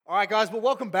All right, guys, well,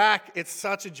 welcome back. It's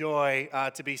such a joy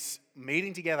to be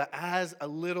meeting together as a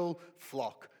little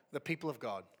flock, the people of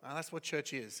God. That's what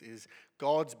church is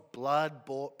God's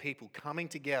blood-bought people coming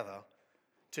together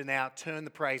to now turn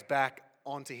the praise back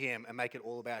onto Him and make it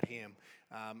all about Him.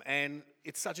 And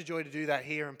it's such a joy to do that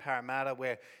here in Parramatta,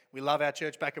 where we love our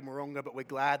church back in Wahroonga, but we're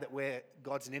glad that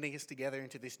God's knitting us together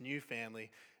into this new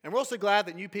family. And we're also glad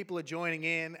that new people are joining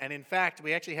in. And in fact,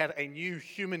 we actually had a new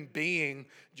human being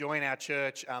join our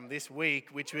church this week,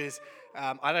 which was,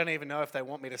 I don't even know if they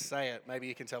want me to say it. Maybe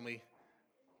you can tell me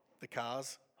the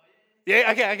cars.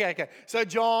 Yeah, okay. So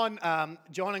John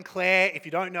and Claire, if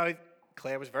you don't know,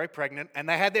 Claire was very pregnant, and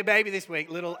they had their baby this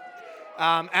week, little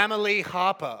Amelie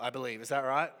Harper, I believe. Is that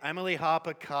right? Amelie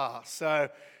Harper Carr. So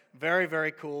very,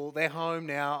 very cool. They're home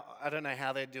now. I don't know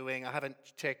how they're doing. I haven't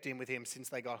checked in with him since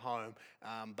they got home.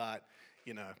 But,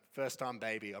 you know, first time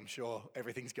baby, I'm sure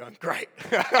everything's going great.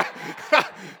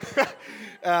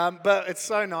 But it's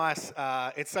so nice.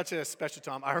 It's such a special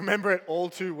time. I remember it all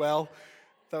too well.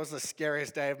 That was the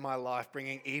scariest day of my life,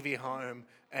 bringing Evie home,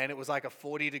 and it was like a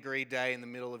 40-degree day in the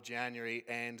middle of January,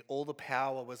 and all the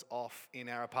power was off in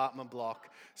our apartment block,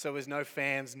 so there was no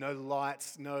fans, no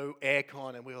lights, no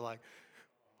aircon, and we were like,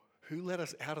 who let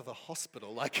us out of the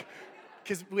hospital? Like,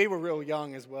 because we were real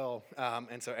young as well,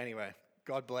 and so anyway,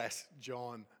 God bless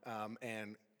John,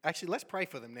 and actually, let's pray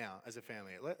for them now as a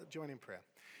family. Let's join in prayer.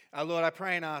 Lord, I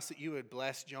pray and ask that you would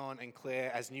bless John and Claire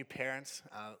as new parents.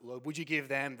 Lord, would you give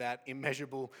them that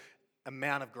immeasurable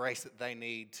amount of grace that they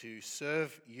need to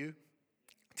serve you,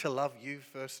 to love you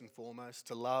first and foremost,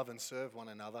 to love and serve one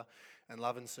another, and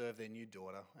love and serve their new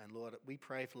daughter. And Lord, we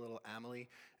pray for little Amelie,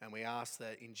 and we ask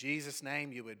that in Jesus'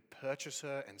 name you would purchase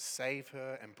her and save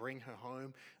her and bring her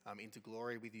home into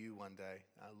glory with you one day.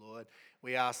 Lord,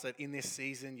 we ask that in this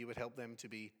season you would help them to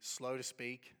be slow to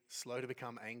speak, slow to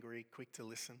become angry, quick to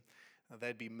listen.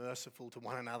 They'd be merciful to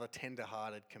one another,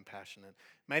 tender-hearted, compassionate.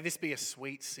 May this be a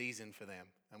sweet season for them,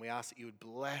 and we ask that you would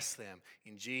bless them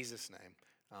in Jesus' name.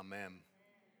 Amen.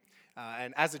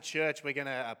 And as a church, we're going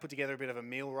to put together a bit of a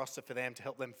meal roster for them to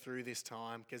help them through this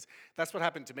time, because that's what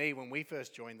happened to me when we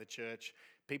first joined the church.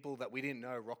 People that we didn't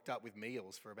know rocked up with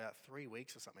meals for about 3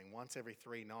 weeks or something, once every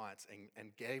 3 nights,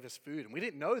 and gave us food. And we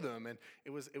didn't know them, and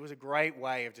it was a great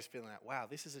way of just feeling like, wow,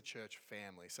 this is a church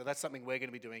family. So that's something we're going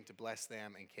to be doing to bless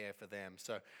them and care for them.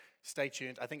 So stay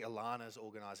tuned. I think Alana's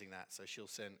organizing that, so she'll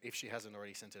send, if she hasn't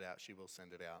already sent it out, she will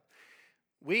send it out.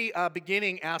 We are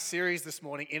beginning our series this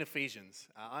morning in Ephesians.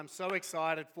 I'm so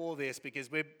excited for this because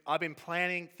I've been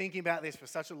thinking about this for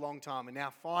such a long time, and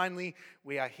now finally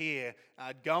we are here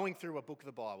going through a book of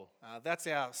the Bible. That's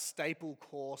our staple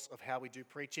course of how we do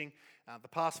preaching. The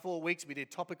past 4 weeks we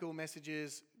did topical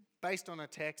messages based on a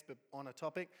text but on a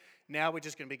topic. Now we're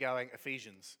just going to be going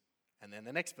Ephesians. And then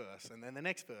the next verse, and then the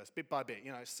next verse, bit by bit,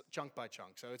 chunk by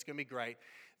chunk. So it's going to be great.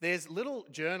 There's little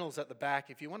journals at the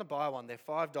back. If you want to buy one, they're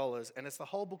 $5, and it's the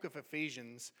whole book of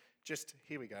Ephesians, just,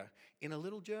 here we go, in a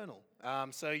little journal.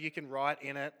 So you can write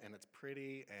in it, and it's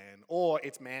pretty, or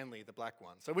it's Manly, the black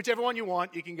one. So whichever one you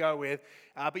want, you can go with,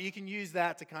 but you can use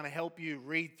that to kind of help you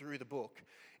read through the book.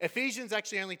 Ephesians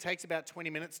actually only takes about 20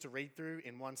 minutes to read through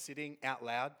in one sitting out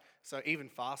loud, so even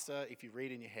faster if you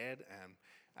read in your head.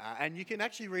 And you can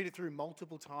actually read it through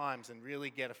multiple times and really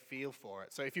get a feel for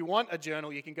it. So if you want a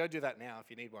journal, you can go do that now if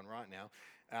you need one right now.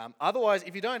 Otherwise,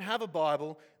 if you don't have a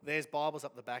Bible, there's Bibles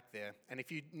up the back there. And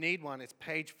if you need one, it's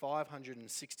page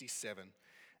 567.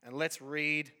 And let's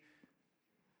read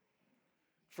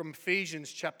from Ephesians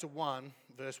chapter 1,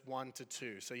 verse 1 to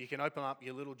 2. So you can open up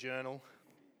your little journal.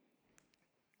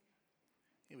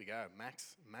 Here we go,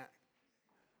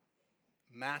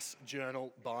 mass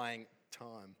journal buying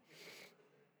time.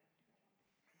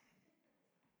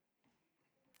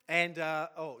 And,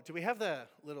 do we have the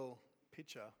little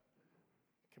picture?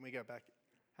 Can we go back?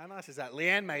 How nice is that?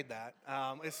 Leanne made that.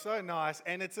 It's so nice,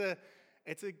 and it's a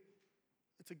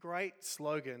great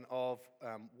slogan of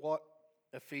what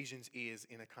Ephesians is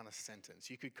in a kind of sentence.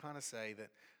 You could kind of say that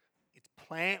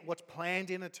what's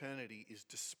planned in eternity is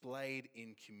displayed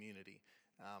in community.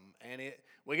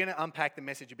 We're going to unpack the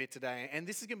message a bit today, and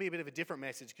this is going to be a bit of a different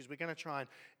message because we're going to try and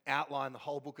outline the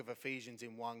whole book of Ephesians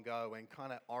in one go and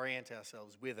kind of orient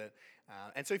ourselves with it.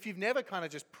 And so if you've never kind of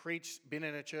just been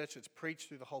in a church that's preached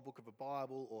through the whole book of the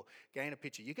Bible or gained a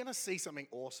picture, you're going to see something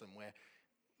awesome where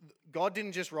God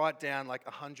didn't just write down like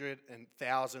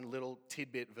 100,000 little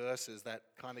tidbit verses that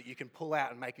kind of you can pull out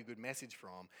and make a good message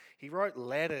from. He wrote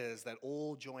letters that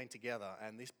all join together,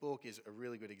 and this book is a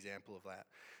really good example of that.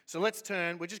 So let's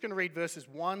turn. We're just going to read verses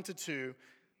 1 to 2,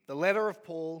 the letter of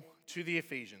Paul to the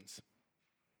Ephesians.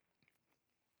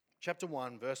 Chapter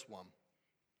 1, verse 1.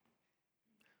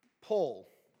 Paul,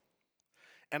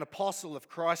 an apostle of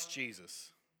Christ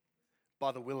Jesus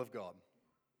by the will of God.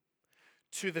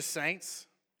 To the saints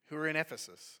who are in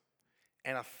Ephesus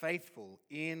and are faithful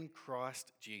in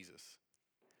Christ Jesus,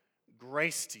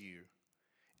 grace to you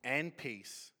and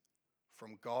peace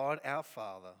from God our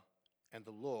Father and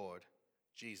the Lord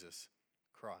Jesus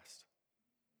Christ.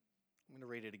 I'm going to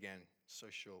read it again. It's so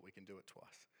short we can do it twice.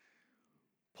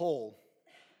 Paul,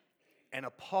 an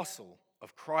apostle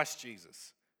of Christ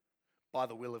Jesus by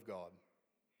the will of God,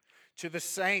 to the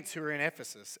saints who are in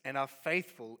Ephesus and are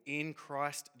faithful in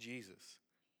Christ Jesus,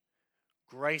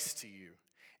 grace to you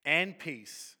and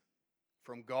peace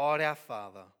from God our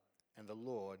Father and the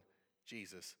Lord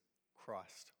Jesus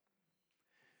Christ.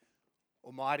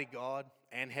 Almighty God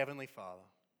and Heavenly Father,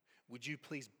 would you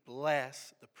please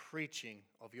bless the preaching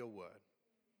of your word?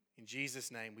 In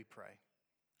Jesus' name we pray.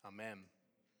 Amen.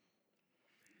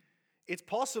 It's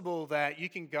possible that you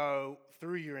can go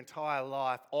through your entire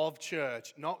life of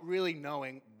church not really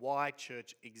knowing why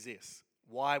church exists,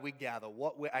 why we gather,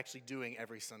 what we're actually doing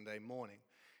every Sunday morning.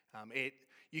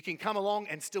 You can come along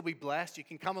and still be blessed. You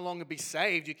can come along and be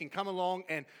saved. You can come along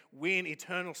and win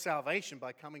eternal salvation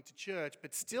by coming to church,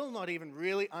 but still not even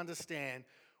really understand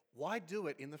why do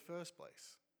it in the first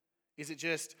place. Is it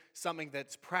just something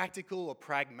that's practical or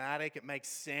pragmatic? It makes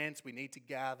sense. We need to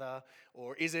gather.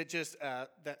 Or is it just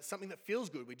something that feels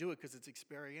good? We do it because it's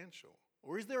experiential.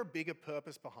 Or is there a bigger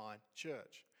purpose behind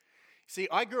church? See,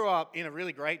 I grew up in a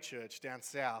really great church down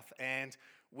south, and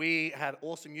we had an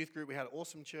awesome youth group. We had an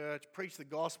awesome church, preached the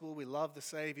gospel. We loved the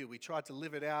Savior. We tried to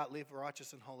live it out, live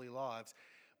righteous and holy lives.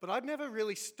 But I'd never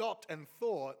really stopped and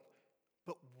thought,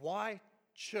 but why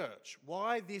church?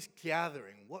 Why this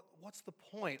gathering? What's the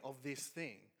point of this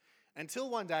thing? Until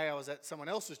one day I was at someone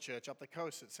else's church up the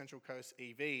coast at Central Coast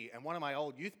EV, and one of my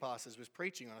old youth pastors was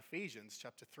preaching on Ephesians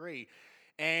chapter 3,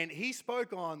 and he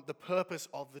spoke on the purpose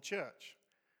of the church.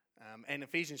 And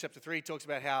Ephesians chapter 3 talks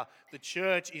about how the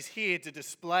church is here to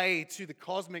display to the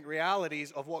cosmic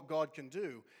realities of what God can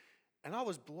do. And I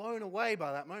was blown away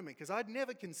by that moment because I'd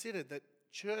never considered that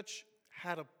church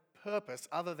had a purpose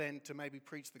other than to maybe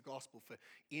preach the gospel for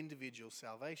individual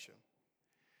salvation.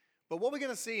 But what we're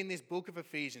going to see in this book of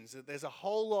Ephesians is that there's a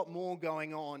whole lot more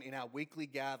going on in our weekly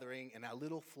gathering, in our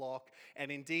little flock,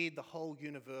 and indeed the whole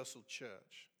universal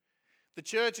church. The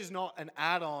church is not an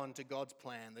add-on to God's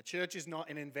plan. The church is not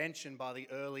an invention by the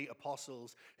early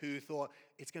apostles who thought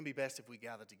it's going to be best if we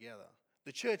gather together.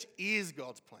 The church is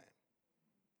God's plan.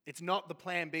 It's not the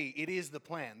plan B, it is the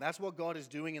plan. That's what God is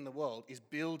doing in the world, is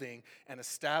building and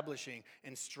establishing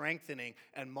and strengthening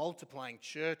and multiplying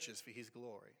churches for his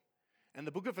glory. And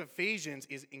the book of Ephesians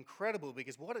is incredible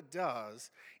because what it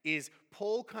does is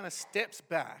Paul kind of steps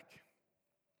back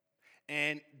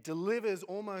and delivers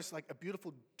almost like a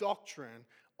beautiful doctrine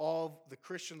of the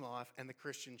Christian life and the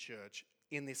Christian church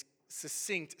in this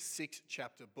succinct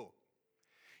 6-chapter book.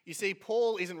 You see,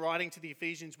 Paul isn't writing to the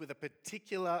Ephesians with a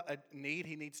particular need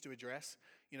he needs to address.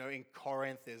 You know, in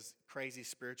Corinth, there's crazy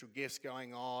spiritual gifts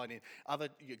going on. In other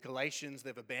Galatians,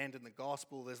 they've abandoned the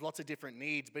gospel. There's lots of different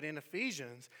needs. But in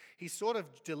Ephesians, he's sort of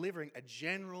delivering a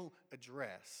general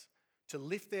address to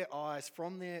lift their eyes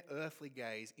from their earthly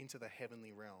gaze into the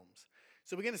heavenly realms.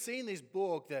 So we're going to see in this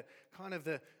book that kind of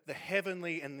the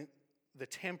heavenly and the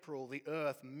temporal, the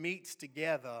earth, meets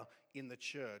together in the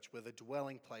church where the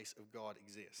dwelling place of God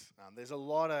exists. There's a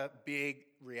lot of big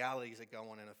realities that go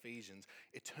on in Ephesians,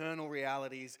 eternal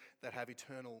realities that have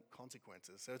eternal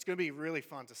consequences. So it's going to be really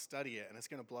fun to study it, and it's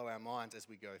going to blow our minds as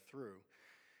we go through.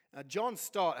 John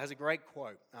Stott has a great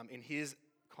quote in his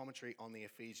commentary on the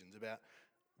Ephesians about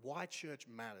why church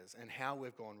matters and how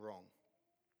we've gone wrong.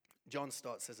 John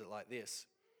Stott says it like this: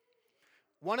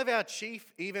 "One of our chief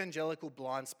evangelical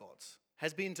blind spots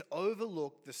has been to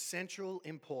overlook the central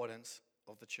importance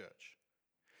of the church.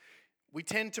 We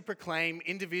tend to proclaim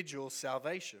individual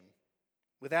salvation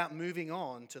without moving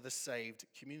on to the saved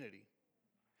community.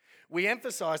 We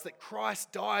emphasize that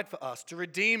Christ died for us to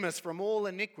redeem us from all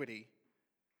iniquity,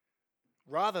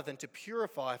 rather than to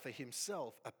purify for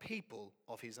himself a people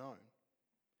of his own.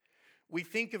 We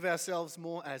think of ourselves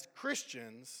more as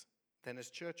Christians than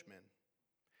as churchmen.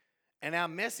 And our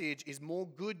message is more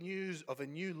good news of a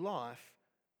new life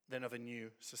than of a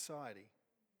new society.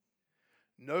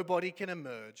 Nobody can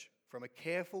emerge from a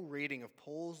careful reading of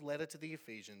Paul's letter to the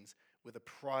Ephesians with a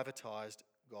privatized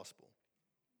gospel.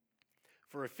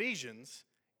 For Ephesians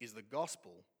is the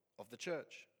gospel of the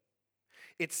church.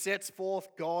 It sets forth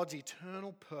God's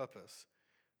eternal purpose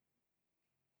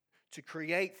to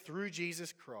create through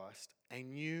Jesus Christ a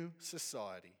new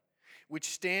society which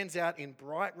stands out in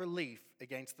bright relief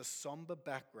against the somber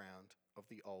background of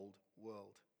the old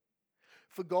world.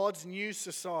 For God's new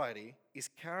society is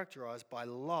characterized by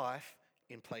life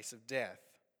in place of death,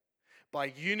 by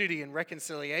unity and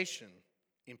reconciliation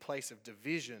in place of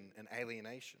division and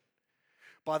alienation,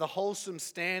 by the wholesome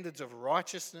standards of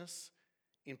righteousness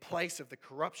in place of the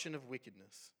corruption of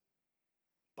wickedness,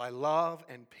 by love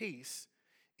and peace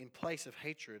in place of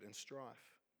hatred and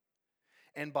strife,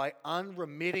 and by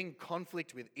unremitting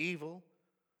conflict with evil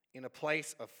in a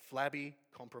place of flabby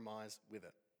compromise with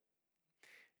it.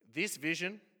 This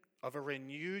vision of a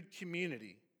renewed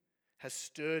community has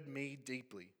stirred me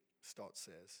deeply, Stott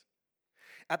says.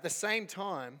 At the same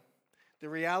time, the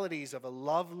realities of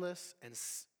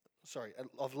lovelessness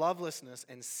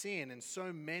and sin in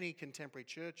so many contemporary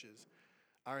churches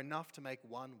are enough to make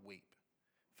one weep,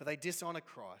 for they dishonor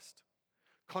Christ,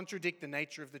 contradict the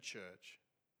nature of the church,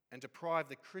 and deprive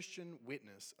the Christian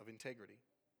witness of integrity.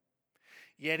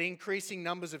 Yet increasing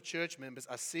numbers of church members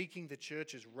are seeking the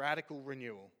church's radical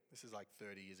renewal. This is like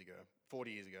 30 years ago,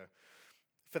 40 years ago.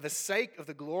 For the sake of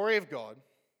the glory of God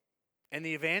and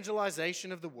the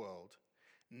evangelization of the world,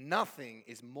 nothing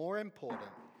is more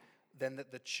important than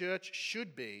that the church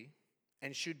should be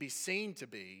and should be seen to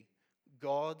be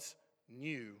God's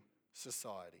new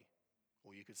society,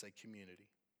 or you could say community.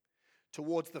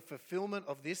 Towards the fulfillment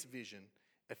of this vision,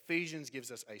 Ephesians gives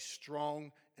us a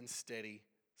strong and steady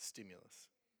stimulus.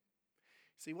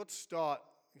 See, what Stott,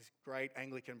 this great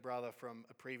Anglican brother from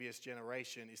a previous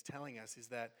generation, is telling us is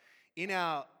that in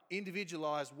our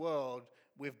individualized world,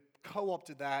 we've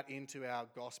co-opted that into our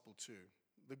gospel too.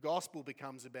 The gospel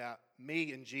becomes about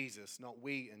me and Jesus, not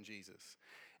we and Jesus.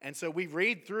 And so we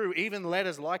read through even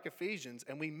letters like Ephesians,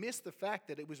 and we miss the fact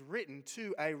that it was written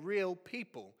to a real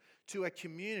people, to a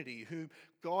community who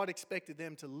God expected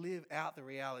them to live out the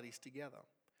realities together.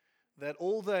 That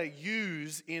all the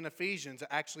yous in Ephesians are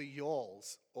actually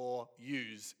y'alls, or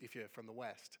yous if you're from the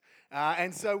West.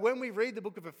 And so when we read the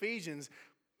book of Ephesians,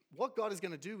 what God is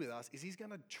going to do with us is He's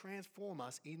going to transform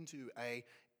us into a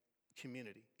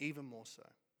community, even more so.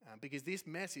 Because this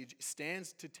message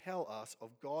stands to tell us of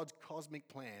God's cosmic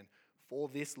plan for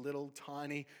this little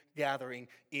tiny gathering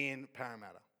in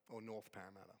Parramatta, or North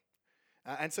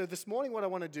Parramatta. And so this morning what I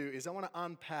want to do is I want to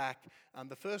unpack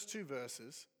the first two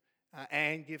verses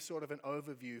and give sort of an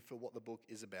overview for what the book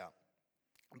is about.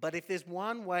 But if there's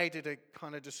one way to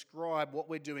kind of describe what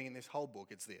we're doing in this whole book,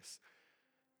 it's this.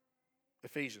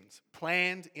 Ephesians,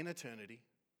 planned in eternity,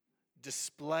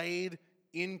 displayed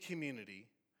in community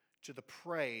to the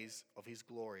praise of His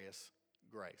glorious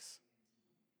grace.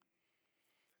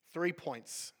 3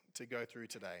 points to go through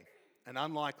today. An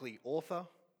unlikely author,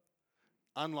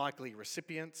 unlikely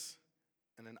recipients,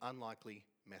 and an unlikely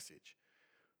message.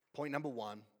 Point number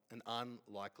 1, an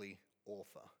unlikely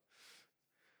author.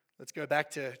 Let's go back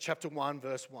to chapter 1,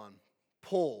 verse 1.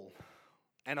 Paul,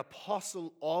 an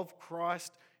apostle of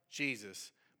Christ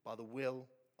Jesus by the will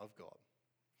of God.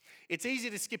 It's easy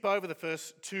to skip over the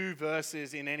first 2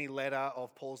 verses in any letter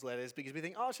of Paul's letters because we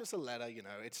think, oh, it's just a letter,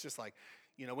 It's just like,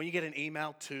 when you get an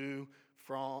email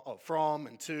from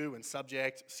and to and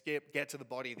subject, skip, get to the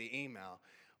body of the email.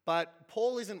 But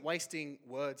Paul isn't wasting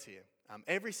words here.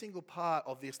 Every single part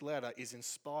of this letter is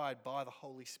inspired by the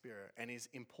Holy Spirit and is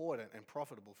important and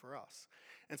profitable for us.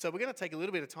 And so we're going to take a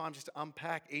little bit of time just to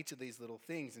unpack each of these little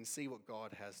things and see what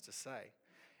God has to say.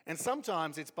 And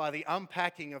sometimes it's by the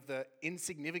unpacking of the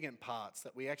insignificant parts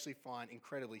that we actually find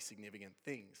incredibly significant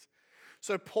things.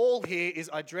 So Paul here is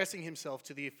addressing himself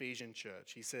to the Ephesian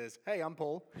church. He says, hey, I'm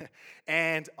Paul,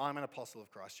 and I'm an apostle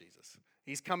of Christ Jesus.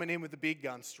 He's coming in with the big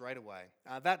guns straight away.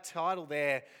 That title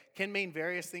there can mean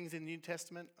various things in the New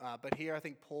Testament, but here I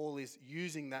think Paul is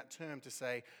using that term to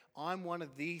say, I'm one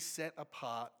of the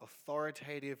set-apart,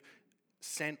 authoritative,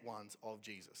 sent ones of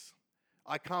Jesus.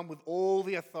 I come with all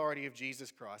the authority of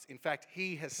Jesus Christ. In fact,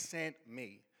 He has sent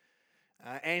me.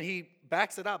 And he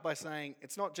backs it up by saying,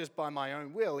 it's not just by my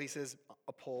own will. He says,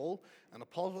 Paul, an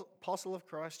apostle of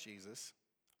Christ Jesus,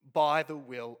 by the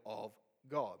will of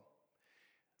God.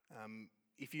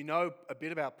 If you know a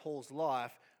bit about Paul's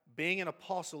life, being an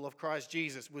apostle of Christ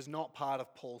Jesus was not part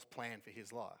of Paul's plan for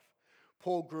his life.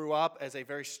 Paul grew up as a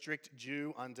very strict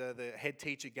Jew under the head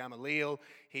teacher Gamaliel.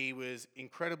 He was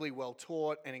incredibly well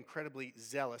taught and incredibly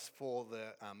zealous for the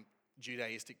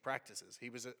Judaistic practices. He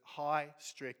was a high,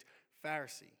 strict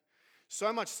Pharisee.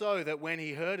 So much so that when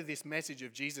he heard of this message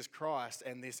of Jesus Christ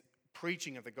and this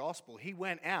preaching of the gospel, he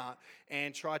went out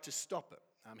and tried to stop it.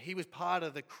 He was part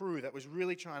of the crew that was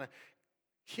really trying to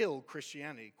kill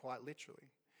Christianity, quite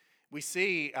literally. We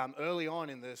see early on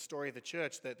in the story of the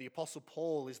church that the Apostle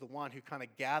Paul is the one who kind of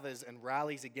gathers and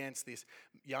rallies against this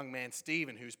young man,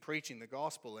 Stephen, who's preaching the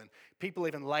gospel. And people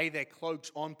even lay their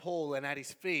cloaks on Paul and at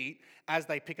his feet as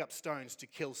they pick up stones to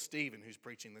kill Stephen, who's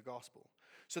preaching the gospel.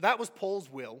 So that was Paul's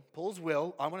will. Paul's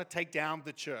will, I want to take down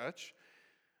the church.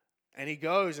 And he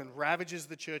goes and ravages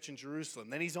the church in Jerusalem.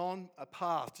 Then he's on a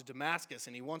path to Damascus,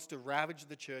 and he wants to ravage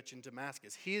the church in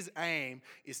Damascus. His aim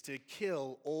is to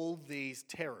kill all these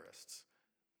terrorists,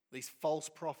 these false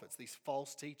prophets, these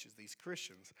false teachers, these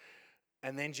Christians.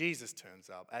 And then Jesus turns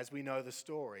up, as we know the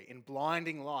story. In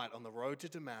blinding light on the road to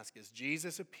Damascus,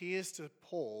 Jesus appears to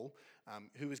Paul,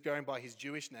 who was going by his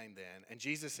Jewish name then, and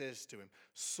Jesus says to him,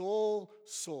 "Saul,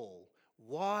 Saul,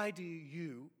 why do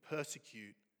you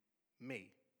persecute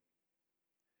me?"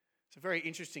 It's a very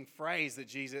interesting phrase that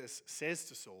Jesus says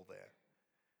to Saul there.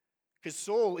 Because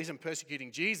Saul isn't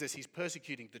persecuting Jesus, he's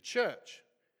persecuting the church.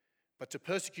 But to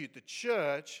persecute the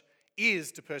church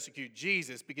is to persecute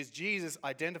Jesus, because Jesus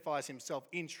identifies himself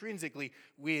intrinsically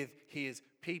with his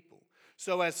people.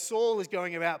 So as Saul is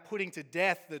going about putting to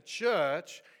death the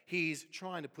church, he's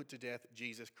trying to put to death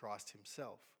Jesus Christ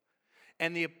himself.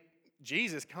 And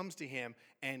Jesus comes to him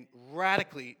and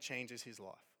radically changes his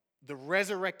life. The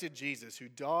resurrected Jesus, who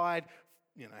died,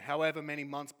 however many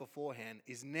months beforehand,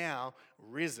 is now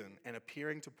risen and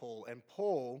appearing to Paul. And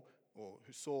Paul, or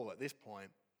Saul at this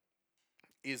point,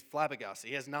 is flabbergasted.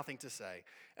 He has nothing to say.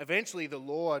 Eventually, the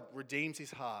Lord redeems his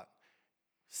heart,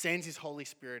 sends his Holy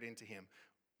Spirit into him.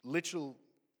 Literal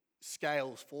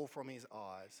scales fall from his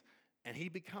eyes, and he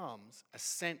becomes a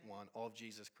sent one of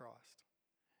Jesus Christ.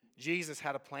 Jesus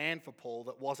had a plan for Paul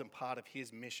that wasn't part of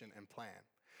his mission and plan.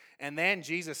 And then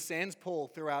Jesus sends Paul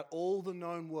throughout all the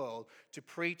known world to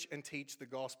preach and teach the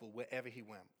gospel wherever he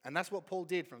went. And that's what Paul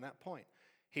did from that point.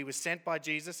 He was sent by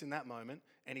Jesus in that moment,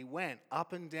 and he went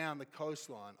up and down the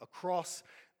coastline, across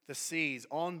the seas,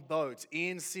 on boats,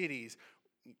 in cities,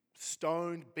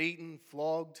 stoned, beaten,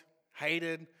 flogged,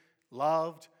 hated,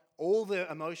 loved, all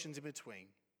the emotions in between.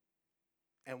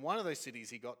 And one of those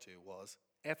cities he got to was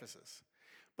Ephesus.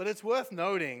 But it's worth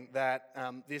noting that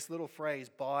this little phrase,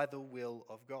 "by the will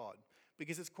of God,"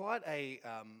 because it's quite a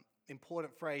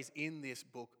important phrase in this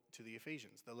book to the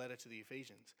Ephesians, the letter to the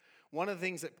Ephesians. One of the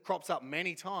things that crops up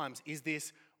many times is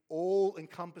this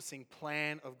all-encompassing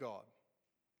plan of God.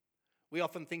 We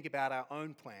often think about our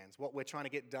own plans, what we're trying to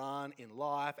get done in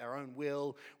life, our own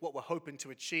will, what we're hoping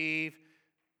to achieve,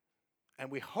 and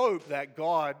we hope that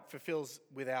God fulfills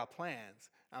with our plans.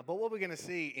 But what we're going to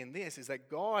see in this is that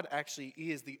God actually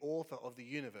is the author of the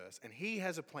universe, and he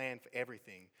has a plan for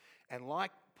everything. And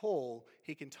like Paul,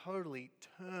 he can totally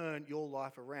turn your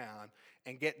life around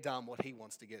and get done what he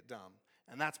wants to get done.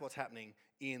 And that's what's happening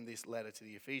in this letter to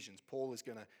the Ephesians. Paul is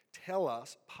going to tell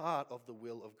us part of the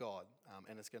will of God,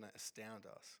 and it's going to astound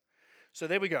us. So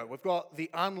there we go. We've got the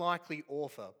unlikely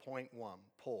author, point one,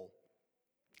 Paul.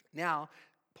 Now,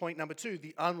 point number two,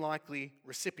 the unlikely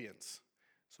recipients.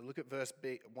 So look at verse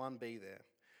 1b there.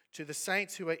 To the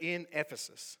saints who are in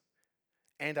Ephesus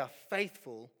and are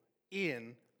faithful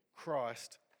in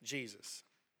Christ Jesus.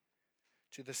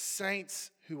 To the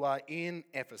saints who are in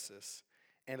Ephesus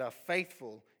and are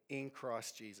faithful in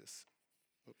Christ Jesus.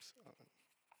 Oops.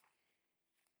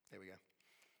 There we go.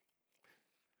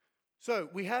 So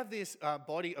we have this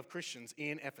body of Christians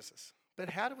in Ephesus. But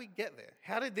how do we get there?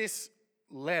 How did this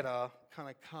letter kind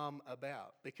of come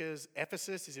about? Because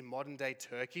Ephesus is in modern-day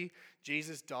Turkey.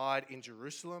 Jesus died in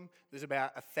Jerusalem. There's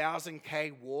about 1,000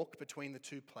 walk between the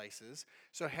two places.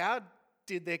 So how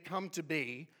did there come to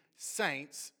be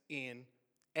saints in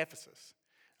Ephesus?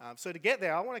 So to get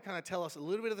there, I want to kind of tell us a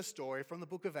little bit of the story from the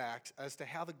book of Acts as to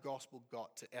how the gospel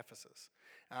got to Ephesus.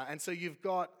 And so you've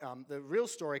got the real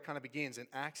story kind of begins in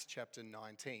Acts chapter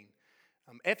 19.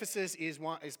 Ephesus is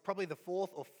probably the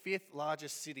fourth or fifth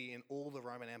largest city in all the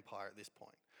Roman Empire at this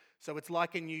point. So it's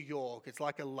like a New York, it's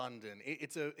like a London.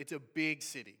 It's a big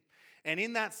city. And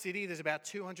in that city, there's about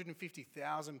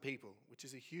 250,000 people, which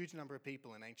is a huge number of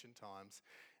people in ancient times.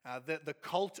 The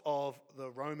cult of the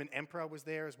Roman emperor was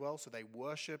there as well, so they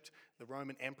worshipped the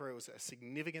Roman emperor. It was a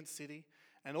significant city.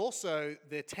 And also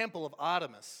the temple of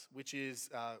Artemis, which is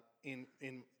in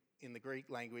the Greek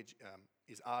language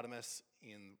is Artemis.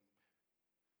 In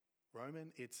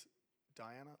Roman, it's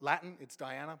Diana. Latin, it's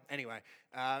Diana. Anyway,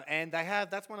 and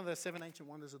that's one of the seven ancient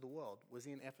wonders of the world, was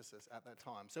in Ephesus at that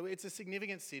time. So it's a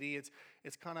significant city.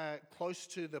 It's kind of close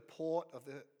to the port of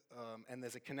the, and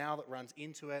there's a canal that runs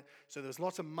into it. So there's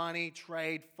lots of money,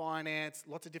 trade, finance,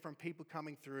 lots of different people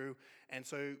coming through. And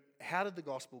so how did the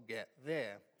gospel get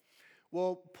there?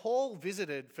 Well, Paul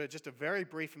visited for just a very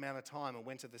brief amount of time and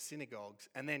went to the synagogues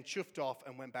and then chuffed off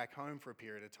and went back home for a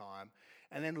period of time.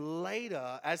 And then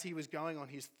later, as he was going on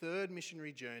his third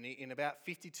missionary journey in about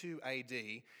 52 AD,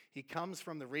 he comes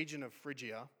from the region of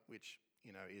Phrygia, which,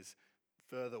 is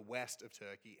further west of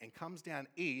Turkey, and comes down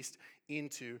east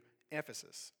into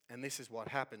Ephesus. And this is what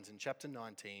happens in chapter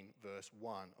 19, verse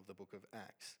 1 of the book of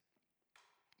Acts.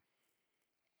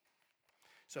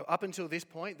 So up until this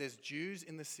point, there's Jews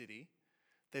in the city.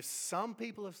 There's some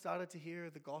people have started to hear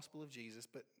the gospel of Jesus,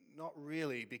 but not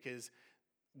really, because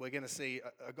we're going to see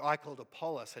a guy called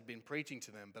Apollos had been preaching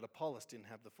to them, but Apollos didn't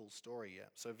have the full story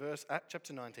yet. So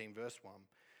chapter 19, verse 1.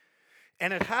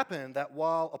 And it happened that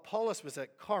while Apollos was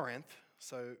at Corinth,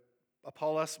 so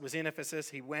Apollos was in Ephesus,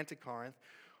 he went to Corinth,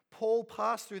 Paul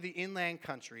passed through the inland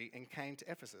country and came to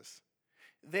Ephesus.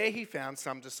 There he found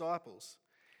some disciples.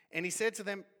 And he said to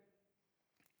them,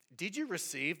 "Did you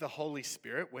receive the Holy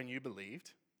Spirit when you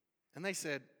believed?" And they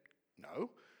said, "No,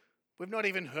 we've not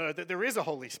even heard that there is a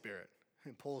Holy Spirit."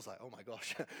 And Paul's like, "Oh my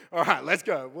gosh, all right, let's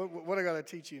go. What I got to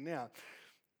teach you now?"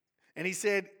 And he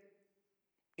said,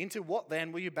 "Into what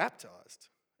then were you baptized?"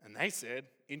 And they said,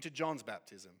 "Into John's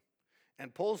baptism."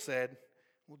 And Paul said,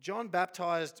 "Well, John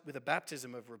baptized with a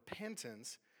baptism of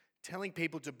repentance, telling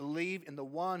people to believe in the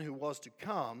one who was to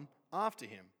come after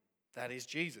him, that is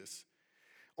Jesus."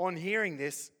 On hearing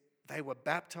this, they were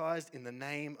baptized in the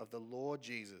name of the Lord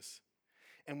Jesus.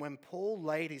 And when Paul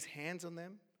laid his hands on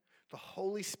them, the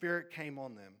Holy Spirit came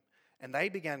on them, and they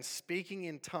began speaking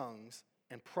in tongues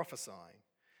and prophesying.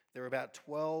 There were about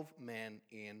 12 men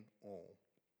in all.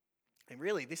 And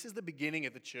really, this is the beginning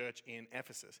of the church in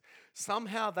Ephesus.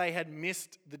 Somehow they had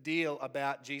missed the deal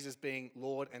about Jesus being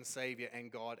Lord and Savior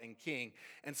and God and King.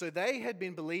 And so they had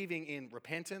been believing in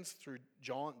repentance through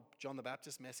John the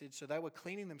Baptist's message. So they were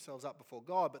cleaning themselves up before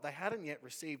God, but they hadn't yet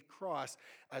received Christ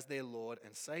as their Lord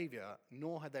and Savior,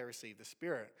 nor had they received the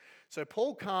Spirit. So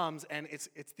Paul comes, and it's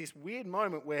this weird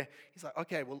moment where he's like,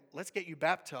 "Okay, well, let's get you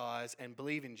baptized and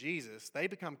believe in Jesus." They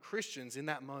become Christians in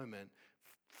that moment,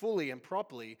 fully and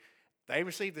properly. They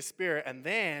receive the Spirit, and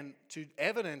then to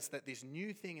evidence that this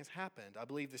new thing has happened, I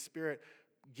believe the Spirit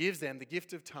gives them the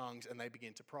gift of tongues and they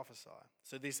begin to prophesy.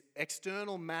 So this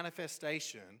external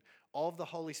manifestation of the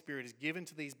Holy Spirit is given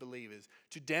to these believers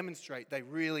to demonstrate they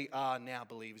really are now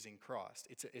believers in Christ.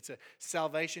 It's a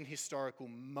salvation historical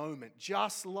moment,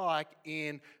 just like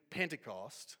in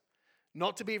Pentecost,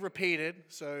 not to be repeated.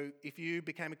 So if you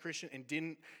became a Christian and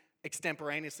didn't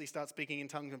extemporaneously start speaking in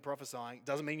tongues and prophesying,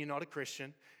 doesn't mean you're not a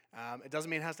Christian. It doesn't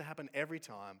mean it has to happen every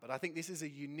time, but I think this is a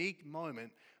unique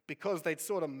moment because they'd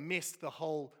sort of missed the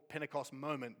whole Pentecost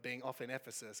moment being off in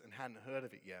Ephesus and hadn't heard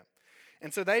of it yet.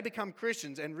 And so they become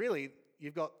Christians, and really,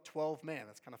 you've got 12 men.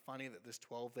 It's kind of funny that there's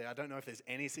 12 there. I don't know if there's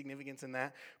any significance in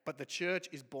that, but the church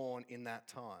is born in that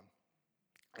time.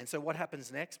 And so what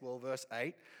happens next? Well, verse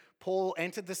 8, Paul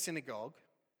entered the synagogue.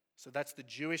 So that's the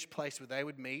Jewish place where they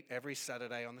would meet every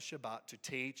Saturday on the Shabbat to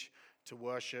teach, to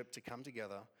worship, to come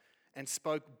together, and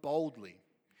spoke boldly,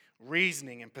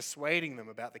 reasoning and persuading them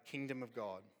about the kingdom of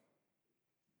God.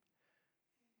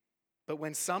 But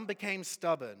when some became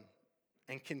stubborn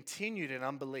and continued in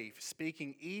unbelief,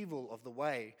 speaking evil of the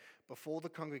way before the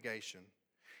congregation,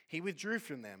 he withdrew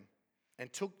from them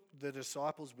and took the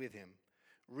disciples with him,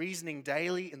 reasoning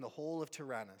daily in the hall of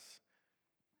Tyrannus.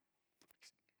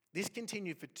 This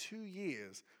continued for 2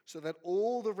 years, so that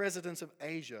all the residents of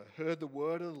Asia heard the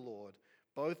word of the Lord,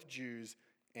 both Jews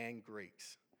and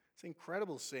Greeks. It's an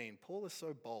incredible scene. Paul is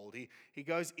so bold. He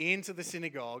goes into the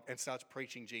synagogue and starts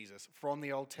preaching Jesus from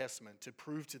the Old Testament to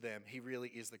prove to them he really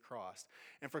is the Christ.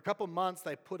 And for a couple of months,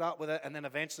 they put up with it, and then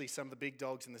eventually some of the big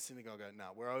dogs in the synagogue go,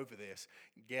 "No, we're over this.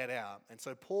 Get out." And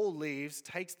so Paul leaves,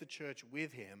 takes the church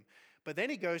with him, but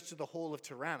then he goes to the Hall of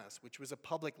Tyrannus, which was a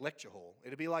public lecture hall.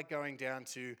 It'd be like going down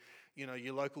to,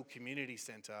 your local community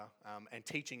center and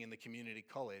teaching in the community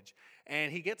college.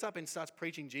 And he gets up and starts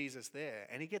preaching Jesus there.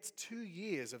 And he gets 2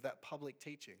 years of that public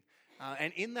teaching.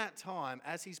 And in that time,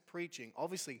 as he's preaching,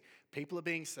 obviously people are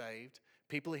being saved,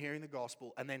 people are hearing the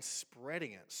gospel, and then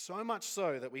spreading it. So much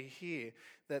so that we hear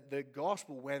that the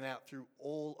gospel went out through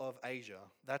all of Asia.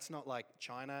 That's not like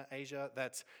China, Asia.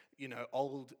 That's,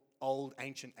 old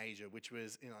ancient Asia, which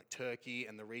was like Turkey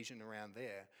and the region around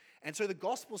there. And so the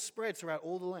gospel spread throughout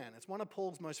all the land. It's one of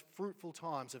Paul's most fruitful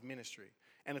times of ministry.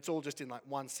 And it's all just in like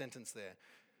one sentence there.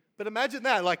 But imagine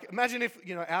that, imagine if,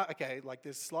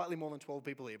 there's slightly more than 12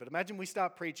 people here, but imagine we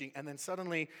start preaching and then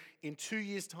suddenly in 2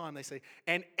 years' time they say,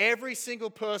 and every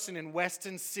single person in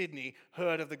Western Sydney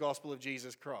heard of the gospel of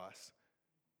Jesus Christ.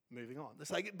 Moving on.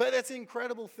 But that's an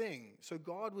incredible thing. So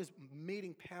God was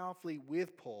meeting powerfully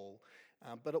with Paul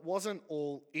But it wasn't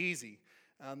all easy.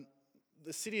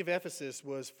 The city of Ephesus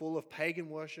was full of pagan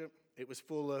worship. It was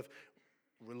full of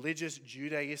religious,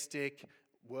 Judaistic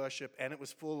worship, and it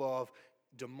was full of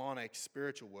demonic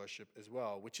spiritual worship as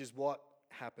well, which is what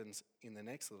happens in the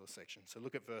next little section. So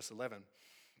look at verse 11.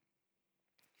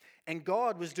 And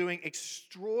God was doing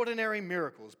extraordinary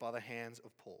miracles by the hands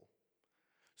of Paul,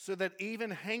 so that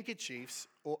even handkerchiefs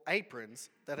or aprons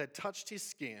that had touched his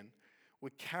skin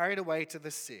were carried away to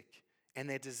the sick, and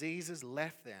their diseases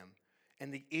left them,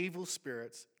 and the evil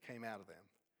spirits came out of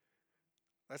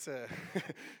them.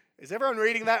 Is everyone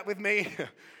reading that with me?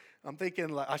 I'm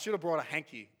thinking I should have brought a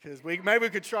hanky, because maybe we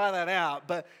could try that out.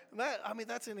 But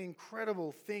that's an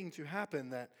incredible thing to happen,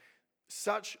 that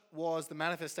such was the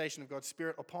manifestation of God's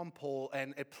Spirit upon Paul,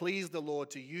 and it pleased the Lord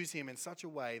to use him in such a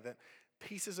way that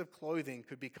pieces of clothing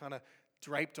could be kind of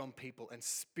draped on people and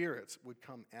spirits would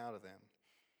come out of them.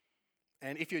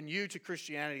 And if you're new to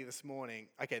Christianity this morning,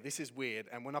 okay, this is weird,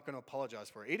 and we're not going to apologize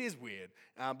for it. It is weird,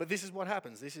 but this is what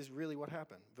happens. This is really what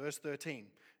happened. Verse 13,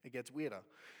 it gets weirder.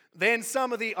 Then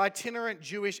some of the itinerant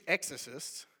Jewish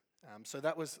exorcists,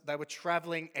 they were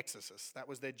traveling exorcists. That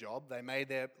was their job. They made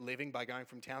their living by going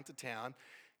from town to town,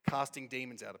 casting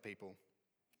demons out of people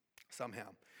somehow.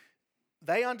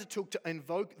 They undertook to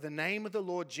invoke the name of the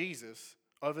Lord Jesus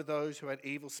over those who had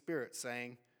evil spirits,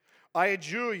 saying, I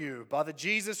adjure you by the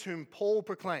Jesus whom Paul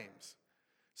proclaims.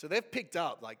 So they've picked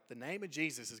up, the name of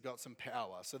Jesus has got some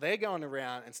power. So they're going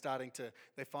around and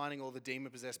they're finding all the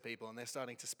demon-possessed people, and they're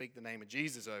starting to speak the name of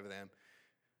Jesus over them.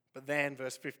 But then,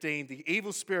 verse 15, the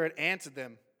evil spirit answered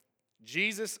them,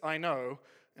 Jesus I know,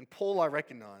 and Paul I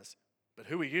recognize, but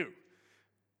who are you?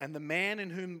 And the man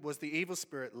in whom was the evil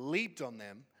spirit leaped on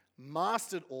them,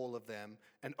 mastered all of them,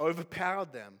 and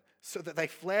overpowered them, so that they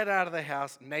fled out of the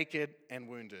house naked and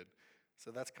wounded.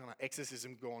 So that's kind of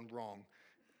exorcism gone wrong.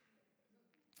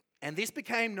 And this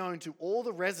became known to all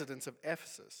the residents of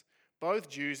Ephesus, both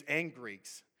Jews and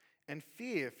Greeks, and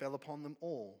fear fell upon them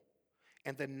all.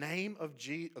 And the name of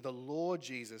the Lord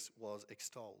Jesus was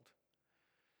extolled.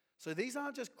 So these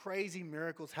aren't just crazy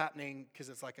miracles happening because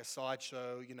it's like a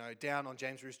sideshow. Down on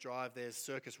James Roos Drive, there's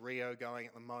Circus Rio going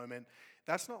at the moment.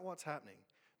 That's not what's happening.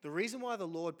 The reason why the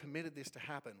Lord permitted this to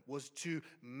happen was to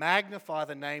magnify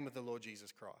the name of the Lord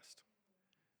Jesus Christ.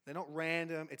 They're not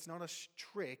random. It's not a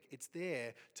trick. It's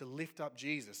there to lift up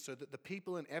Jesus so that the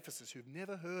people in Ephesus who've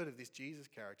never heard of this Jesus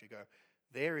character go,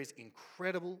 there is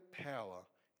incredible power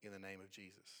in the name of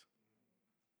Jesus.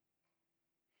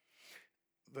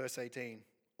 Verse 18,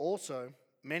 also,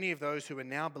 many of those who are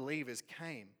now believers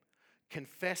came,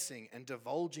 confessing and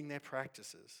divulging their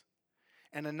practices.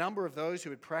 And a number of those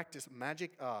who had practiced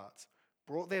magic arts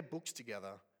brought their books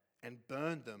together and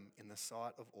burned them in the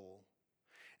sight of all.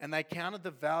 And they counted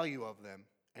the value of them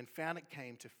and found it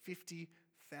came to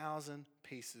 50,000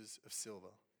 pieces of silver.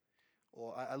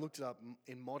 Or I looked it up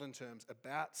in modern terms,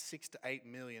 about 6 to 8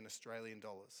 million Australian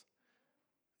dollars.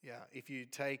 Yeah, if you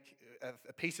take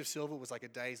a piece of silver was like a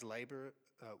day's labor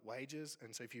wages,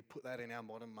 and so if you put that in our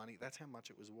modern money, that's how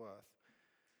much it was worth.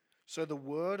 So the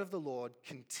word of the Lord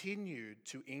continued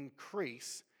to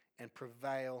increase and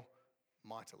prevail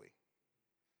mightily.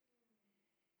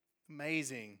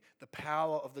 Amazing, the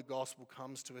power of the gospel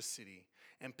comes to a city,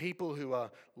 and people who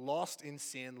are lost in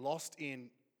sin, lost in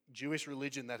Jewish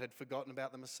religion that had forgotten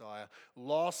about the Messiah,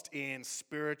 lost in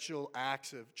spiritual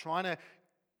acts of trying to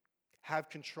have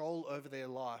control over their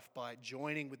life by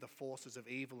joining with the forces of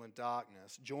evil and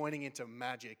darkness, joining into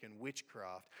magic and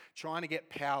witchcraft, trying to get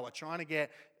power, trying to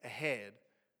get ahead.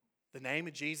 The name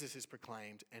of Jesus is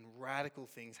proclaimed and radical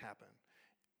things happen.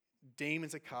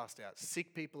 Demons are cast out,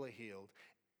 sick people are healed,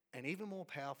 and even more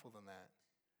powerful than that,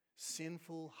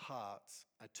 sinful hearts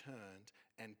are turned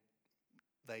and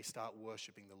they start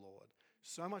worshiping the Lord.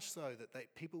 So much so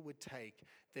that people would take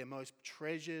their most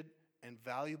treasured and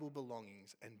valuable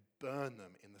belongings and burn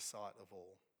them in the sight of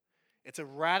all. It's a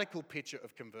radical picture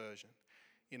of conversion.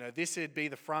 This would be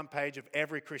the front page of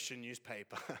every Christian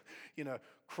newspaper.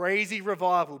 Crazy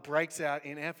revival breaks out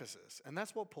in Ephesus. And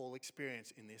that's what Paul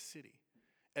experienced in this city.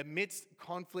 Amidst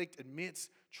conflict, amidst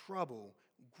trouble,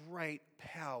 great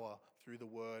power through the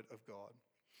word of God.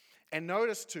 And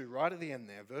notice too, right at the end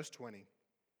there, verse 20,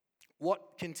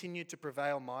 what continued to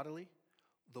prevail mightily?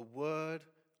 The word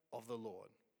of the Lord.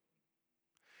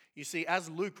 You see, as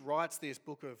Luke writes this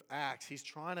book of Acts, he's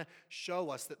trying to show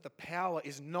us that the power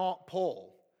is not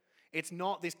Paul. It's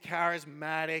not this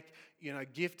charismatic,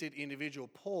 gifted individual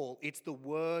Paul. It's the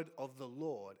word of the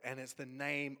Lord, and it's the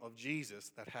name of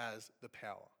Jesus that has the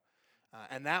power.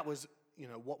 And that was,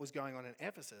 what was going on in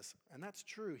Ephesus, and that's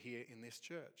true here in this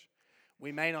church.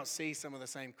 We may not see some of the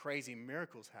same crazy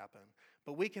miracles happen,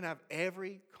 But we can have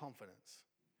every confidence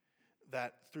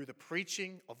that through the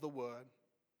preaching of the word,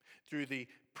 through the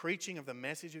preaching of the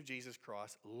message of Jesus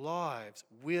Christ, lives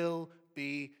will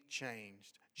be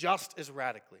changed just as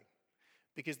radically.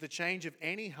 Because the change of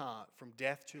any heart from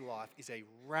death to life is a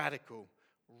radical,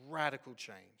 radical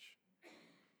change.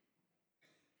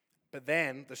 But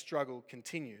then the struggle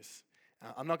continues.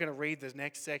 I'm not going to read the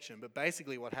next section, but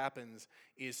basically what happens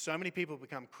is so many people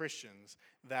become Christians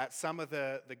that some of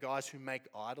the guys who make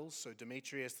idols, so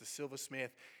Demetrius, the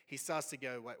silversmith, he starts to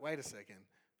go, wait a second,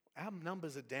 our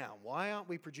numbers are down. Why aren't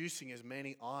we producing as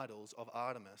many idols of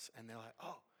Artemis? And they're like,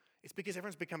 oh, it's because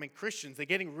everyone's becoming Christians. They're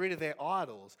getting rid of their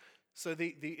idols. So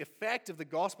the effect of the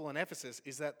gospel in Ephesus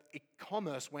is that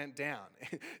commerce went down.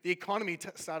 The economy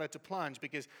started to plunge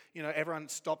because, everyone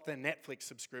stopped their Netflix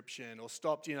subscription or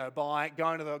stopped,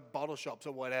 going to the bottle shops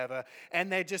or whatever.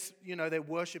 And they're just, they're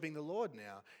worshiping the Lord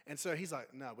now. And so he's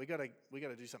like, no, we got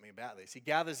to do something about this. He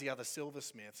gathers the other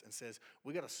silversmiths and says,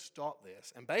 we got to stop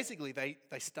this. And basically they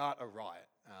start a riot.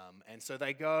 And so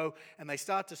they go and they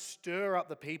start to stir up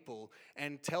the people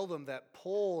and tell them that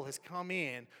Paul has come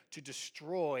in to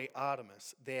destroy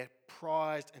Artemis, their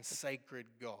prized and sacred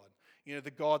god.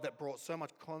 The god that brought so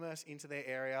much commerce into their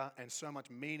area and so much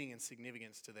meaning and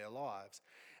significance to their lives.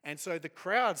 And so the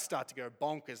crowds start to go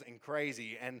bonkers and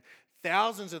crazy, and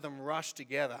thousands of them rush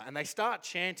together and they start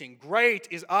chanting, "Great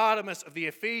is Artemis of the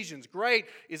Ephesians! Great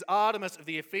is Artemis of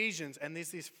the Ephesians!" And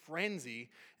there's this frenzy.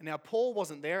 And now Paul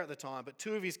wasn't there at the time, but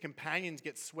two of his companions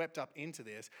get swept up into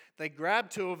this. They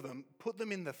grab two of them, put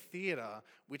them in the theater,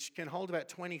 which can hold about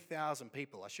 20,000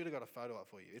 people. I should have got a photo up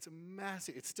for you. It's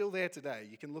massive. It's still there today.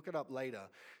 You can look it up later.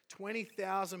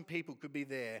 20,000 people could be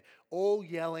there, all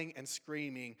yelling and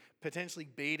screaming, potentially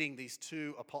beating these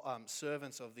two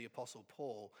servants of the Apostle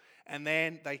Paul. And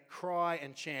then they cry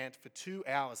and chant for 2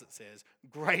 hours, it says,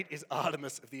 "Great is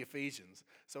Artemis of the Ephesians."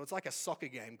 So it's like a soccer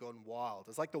game gone wild.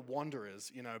 It's like the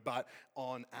Wanderers, but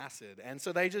on acid. And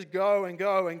so they just go and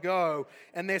go and go.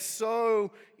 And they're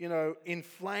so,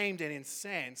 inflamed and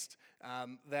incensed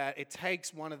that it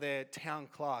takes one of their town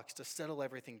clerks to settle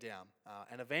everything down.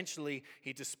 And eventually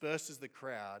he disperses the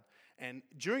crowd. And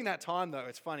during that time, though,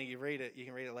 it's funny, you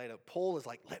can read it later. Paul is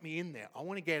like, "Let me in there. I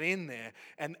want to get in there."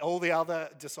 And all the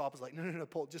other disciples are like, no,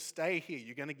 Paul, just stay here.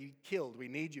 You're going to get killed. We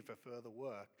need you for further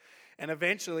work. And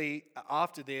eventually,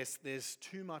 after this, there's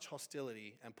too much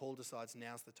hostility, and Paul decides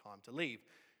now's the time to leave.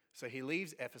 So he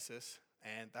leaves Ephesus,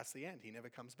 and that's the end. He never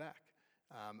comes back.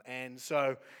 And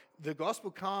so the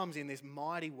gospel comes in this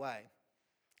mighty way.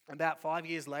 About 5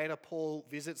 years later, Paul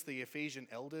visits the Ephesian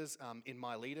elders in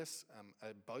Miletus,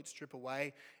 a boat's trip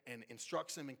away, and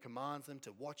instructs them and commands them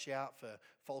to watch out for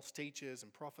false teachers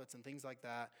and prophets and things like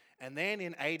that. And then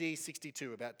in AD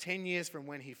 62, about 10 years from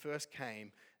when he first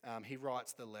came, he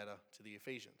writes the letter to the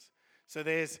Ephesians. So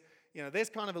there's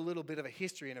kind of a little bit of a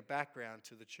history and a background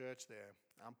to the church there.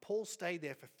 Paul stayed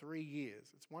there for 3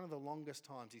 years. It's one of the longest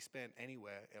times he spent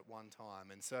anywhere at one time.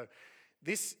 And so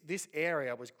this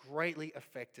area was greatly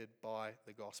affected by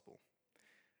the gospel.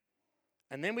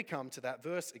 And then we come to that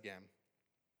verse again.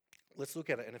 Let's look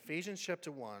at it in Ephesians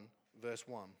chapter 1, verse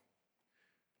 1.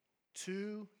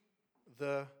 To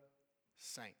the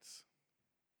saints.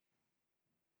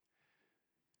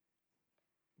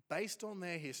 Based on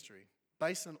their history,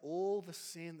 based on all the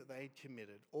sin that they'd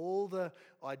committed, all the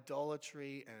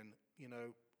idolatry and,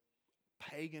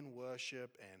 pagan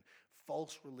worship and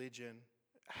false religion,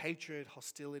 hatred,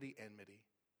 hostility, enmity.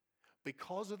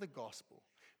 Because of the gospel,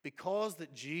 because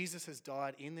that Jesus has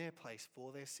died in their place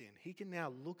for their sin, he can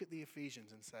now look at the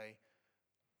Ephesians and say,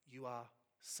 "You are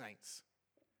saints.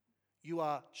 You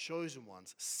are chosen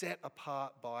ones, set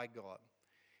apart by God."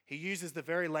 He uses the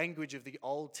very language of the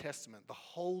Old Testament, the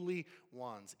holy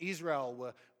ones. Israel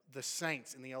were the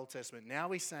saints in the Old Testament.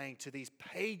 Now he's saying to these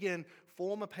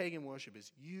former pagan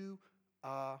worshippers, "You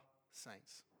are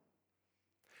saints."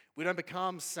 We don't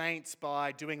become saints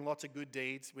by doing lots of good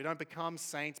deeds. We don't become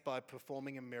saints by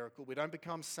performing a miracle. We don't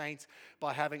become saints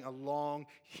by having a long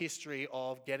history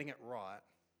of getting it right.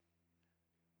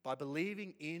 By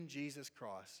believing in Jesus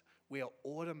Christ, we are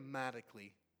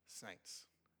automatically saints.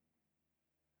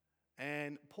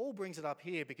 And Paul brings it up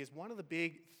here because one of the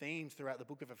big themes throughout the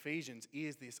book of Ephesians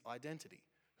is this identity.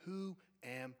 Who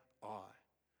am I?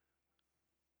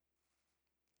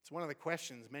 It's one of the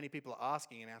questions many people are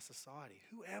asking in our society.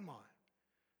 Who am I?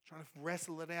 Trying to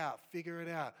wrestle it out, figure it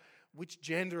out. Which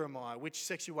gender am I? Which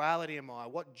sexuality am I?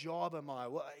 What job am I?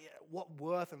 What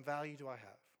worth and value do I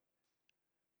have?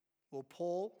 Well,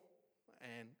 Paul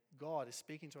and God is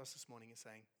speaking to us this morning and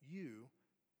saying, you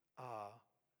are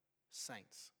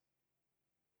saints.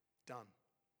 Done.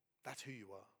 That's who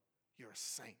you are. You're a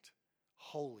saint.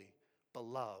 holy,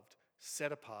 beloved,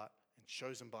 set apart, and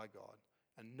chosen by God.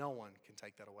 And no one can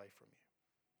take that away from you.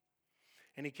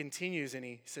 And he continues and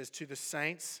he says, to the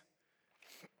saints,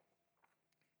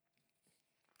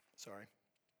 here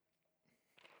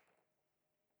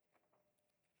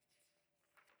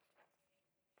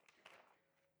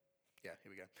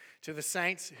we go. To the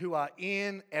saints who are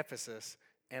in Ephesus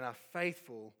and are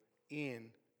faithful in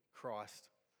Christ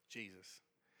Jesus.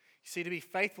 You see, to be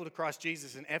faithful to Christ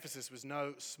Jesus in Ephesus was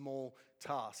no small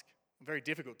task, a very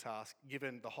difficult task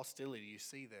given the hostility you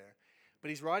see there. But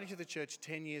he's writing to the church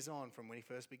 10 years on from when he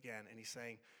first began, and he's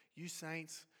saying, you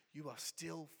saints, you are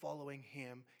still following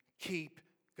him. Keep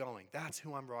going. That's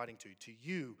who I'm writing to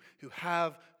you who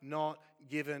have not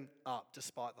given up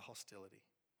despite the hostility.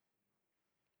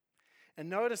 And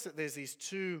notice that there's these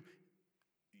two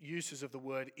uses of the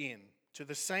word in. To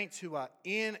the saints who are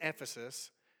in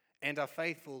Ephesus and are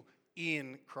faithful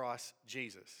in Christ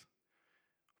Jesus.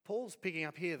 Paul's picking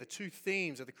up here the two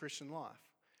themes of the Christian life.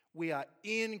 We are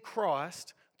in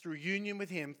Christ through union with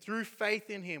him, through faith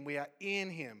in him. We are in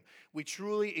him. We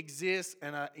truly exist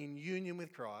and are in union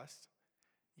with Christ,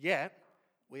 yet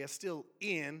we are still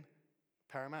in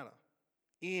Parramatta,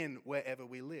 in wherever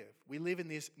we live. We live in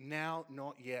this now,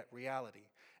 not yet reality.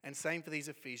 And same for these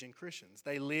Ephesian Christians.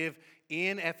 They live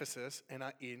in Ephesus and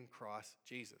are in Christ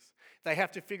Jesus. They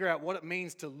have to figure out what it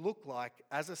means to look like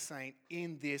as a saint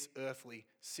in this earthly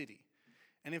city.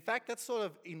 And in fact, that's sort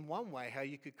of, in one way, how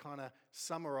you could kind of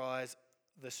summarize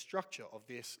the structure of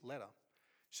this letter.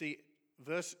 See,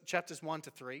 chapters 1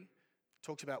 to 3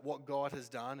 talks about what God has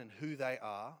done and who they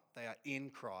are. They are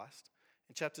in Christ.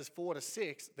 And chapters 4 to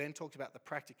 6 then talks about the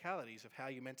practicalities of how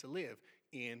you're meant to live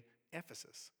in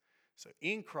Ephesus. So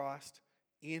in Christ,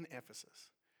 in Ephesus.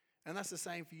 And that's the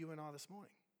same for you and I this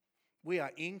morning. We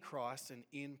are in Christ and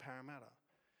in Parramatta.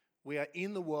 We are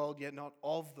in the world, yet not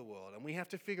of the world. And we have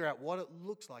to figure out what it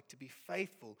looks like to be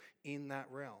faithful in that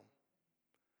realm.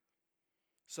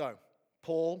 So,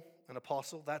 Paul, an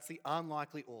apostle, that's the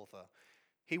unlikely author.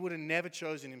 He would have never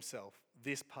chosen himself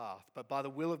this path, but by the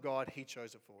will of God, he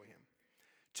chose it for him.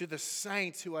 To the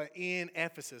saints who are in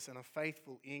Ephesus and are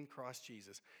faithful in Christ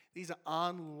Jesus, these are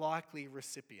unlikely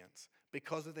recipients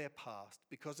because of their past,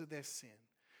 because of their sin,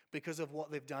 because of what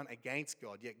they've done against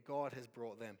God, yet God has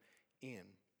brought them in.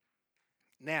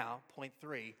 Now, point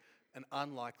 3, an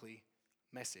unlikely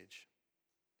message.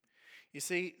 You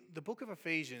see, the book of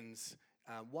Ephesians,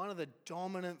 one of the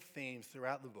dominant themes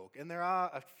throughout the book, and there are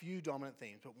a few dominant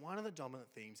themes, but one of the dominant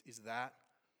themes is that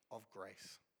of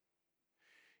grace.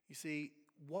 You see,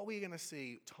 what we're going to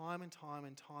see time and time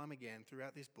and time again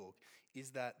throughout this book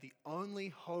is that the only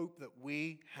hope that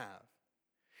we have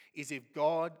is if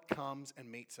God comes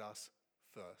and meets us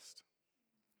first.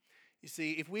 You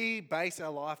see, if we base our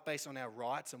life based on our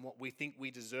rights and what we think we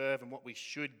deserve and what we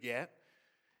should get,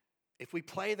 if we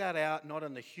play that out not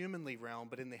in the humanly realm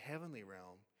but in the heavenly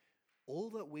realm,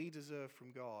 all that we deserve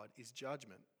from God is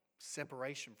judgment,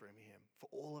 separation from him for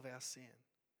all of our sin.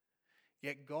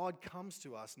 Yet God comes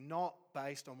to us not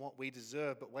based on what we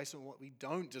deserve, but based on what we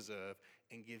don't deserve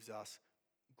and gives us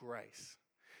grace.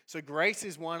 So grace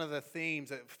is one of the themes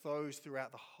that flows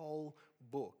throughout the whole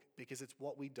book because it's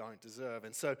what we don't deserve.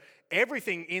 And so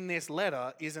everything in this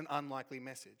letter is an unlikely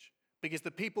message because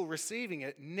the people receiving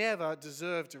it never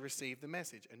deserve to receive the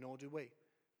message, and nor do we.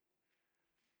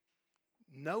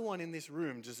 No one in this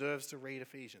room deserves to read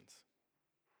Ephesians.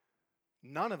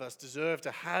 None of us deserve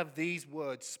to have these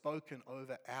words spoken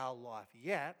over our life,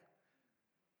 yet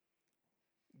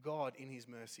God in his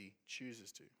mercy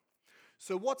chooses to.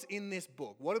 So what's in this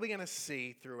book? What are we going to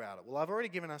see throughout it? Well, I've already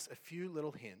given us a few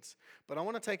little hints, but I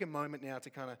want to take a moment now to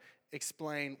kind of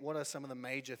explain what are some of the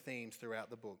major themes throughout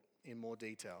the book in more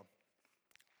detail.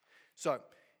 So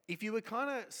if you would kind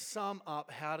of sum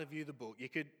up how to view the book, you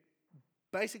could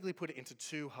basically put it into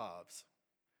two halves.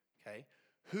 Okay?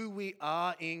 Who we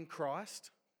are in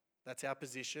Christ, that's our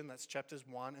position, that's chapters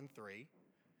 1 and 3.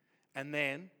 And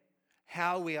then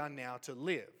how we are now to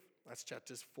live, that's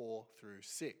chapters 4 through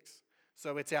 6.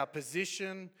 So it's our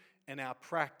position and our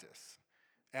practice,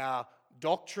 our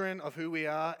doctrine of who we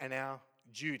are and our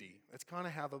duty. That's kind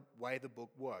of how the way the book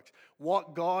works.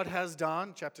 What God has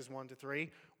done, chapters 1 to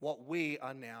 3, what we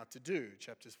are now to do,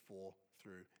 chapters 4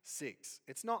 through 6.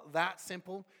 It's not that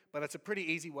simple, but it's a pretty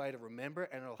easy way to remember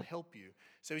and it'll help you.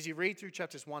 So as you read through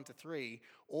chapters 1 to 3,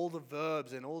 all the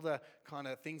verbs and all the kind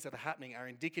of things that are happening are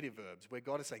indicative verbs where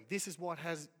God is saying, this is what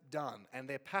has done, and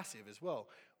they're passive as well,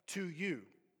 to you.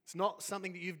 It's not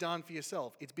something that you've done for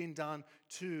yourself. It's been done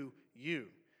to you.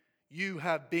 You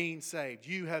have been saved.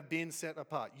 You have been set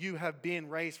apart. You have been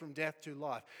raised from death to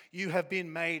life. You have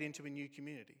been made into a new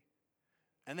community.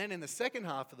 And then in the second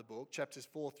half of the book, chapters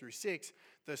 4 through 6,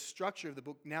 the structure of the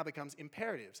book now becomes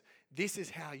imperatives. This is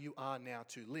how you are now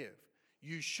to live.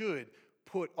 You should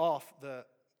put off the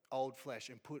old flesh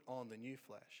and put on the new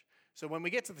flesh. So when we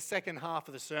get to the second half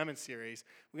of the sermon series,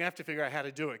 we're going to have to figure out how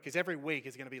to do it, because every week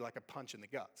is going to be like a punch in the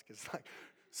guts. Because like,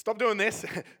 stop doing this,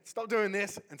 stop doing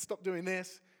this, and stop doing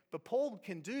this. But Paul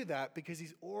can do that because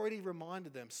he's already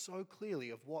reminded them so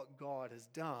clearly of what God has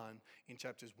done in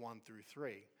chapters 1 through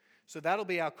 3. So that'll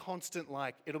be our constant,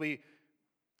 it'll be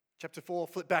chapter 4,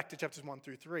 flip back to chapters 1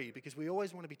 through 3, because we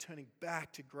always want to be turning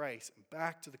back to grace and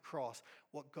back to the cross,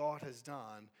 what God has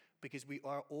done, because we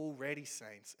are already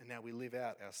saints and now we live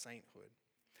out our sainthood.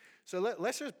 So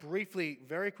let's just briefly,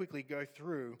 very quickly go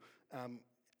through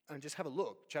and just have a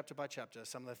look, chapter by chapter,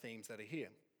 some of the themes that are here.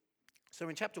 So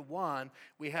in chapter 1,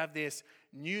 we have this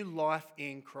new life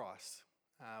in Christ.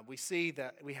 We see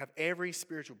that we have every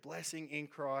spiritual blessing in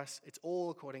Christ. It's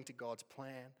all according to God's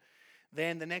plan.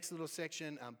 Then the next little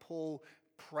section, Paul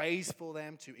prays for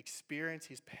them to experience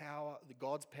his power,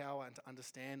 God's power, and to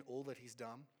understand all that he's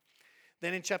done.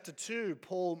 Then in chapter 2,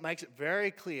 Paul makes it very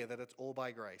clear that it's all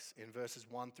by grace in verses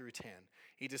 1 through 10.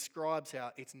 He describes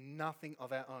how it's nothing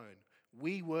of our own.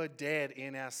 We were dead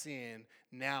in our sin.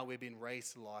 Now we've been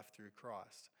raised to life through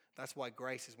Christ. That's why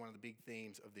grace is one of the big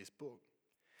themes of this book.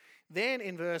 Then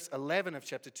in verse 11 of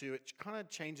chapter 2, it kind of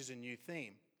changes a new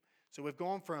theme. So we've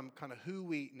gone from kind of who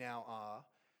we now are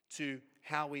to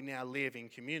how we now live in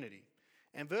community.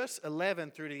 And verse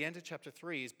 11 through to the end of chapter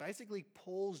 3 is basically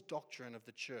Paul's doctrine of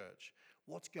the church.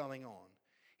 What's going on?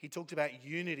 He talked about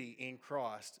unity in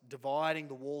Christ, dividing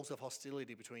the walls of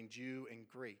hostility between Jew and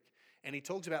Greek. And he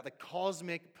talks about the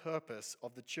cosmic purpose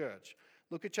of the church.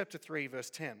 Look at chapter 3,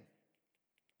 verse 10.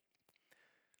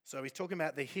 So he's talking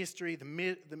about the history,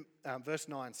 verse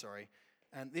 9,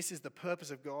 and this is the purpose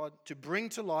of God, to bring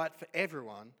to light for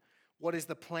everyone what is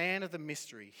the plan of the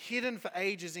mystery, hidden for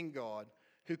ages in God,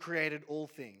 who created all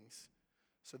things.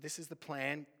 So this is the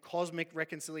plan, cosmic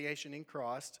reconciliation in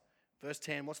Christ. Verse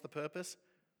 10, what's the purpose?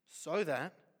 So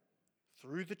that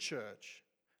through the church,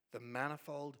 the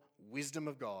manifold wisdom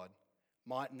of God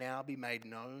might now be made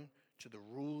known to the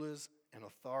rulers and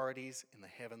authorities in the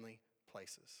heavenly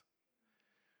places.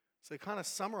 So kind of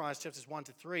summarize chapters 1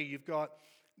 to 3, you've got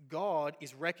God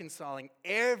is reconciling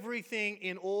everything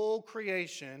in all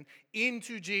creation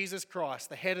into Jesus Christ,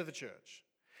 the head of the church.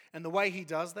 And the way he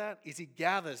does that is he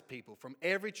gathers people from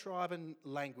every tribe and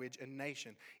language and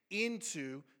nation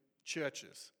into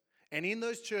churches. And in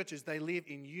those churches, they live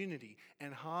in unity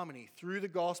and harmony through the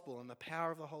gospel and the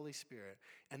power of the Holy Spirit.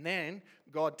 And then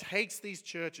God takes these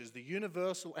churches, the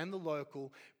universal and the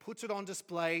local, puts it on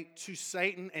display to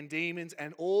Satan and demons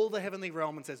and all the heavenly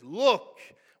realm and says, look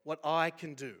what I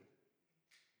can do.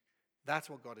 That's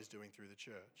what God is doing through the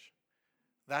church.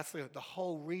 That's the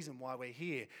whole reason why we're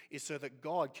here, is so that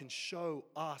God can show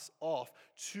us off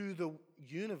to the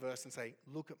universe and say,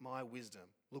 look at my wisdom.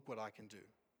 Look what I can do.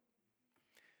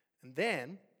 And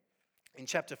then, in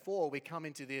chapter 4, we come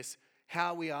into this,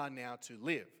 how we are now to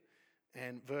live.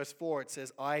 And verse 4, it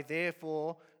says, I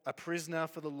therefore, a prisoner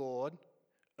for the Lord,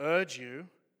 urge you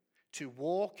to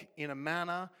walk in a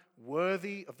manner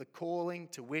worthy of the calling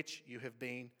to which you have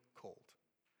been called.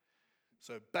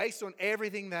 So based on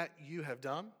everything that you have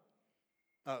done,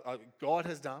 God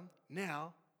has done,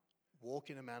 now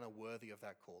walk in a manner worthy of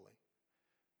that calling.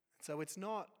 So it's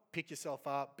not pick yourself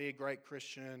up, be a great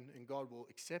Christian, and God will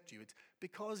accept you. It's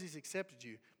because he's accepted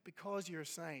you, because you're a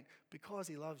saint, because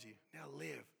he loves you. Now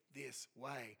live this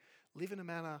way. Live in a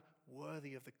manner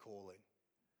worthy of the calling.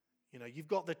 You know, you've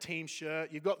got the team shirt,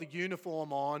 you've got the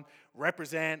uniform on,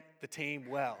 represent the team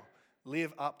well.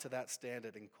 Live up to that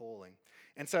standard and calling.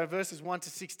 And so verses 1 to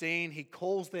 16, he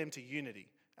calls them to unity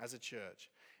as a church.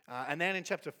 And then in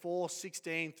chapter 4,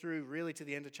 16 through really to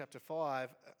the end of chapter 5,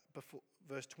 before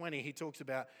verse 20, he talks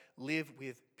about live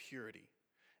with purity.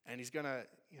 And he's going to,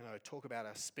 talk about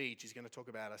our speech. He's going to talk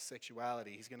about our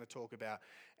sexuality. He's going to talk about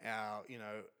our,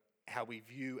 how we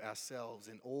view ourselves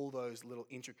in all those little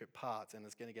intricate parts, and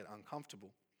it's going to get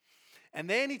uncomfortable. And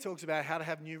then he talks about how to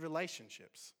have new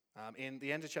relationships. In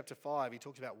the end of chapter 5, he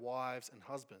talks about wives and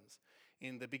husbands.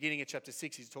 In the beginning of chapter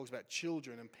 6, he talks about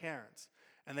children and parents.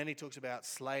 And then he talks about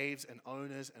slaves and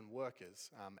owners and workers.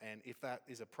 And if that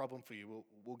is a problem for you,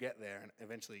 we'll get there and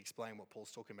eventually explain what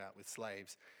Paul's talking about with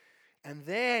slaves. And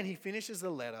then he finishes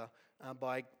the letter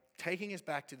by taking us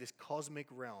back to this cosmic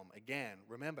realm. Again,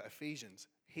 remember Ephesians,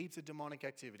 heaps of demonic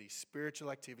activity,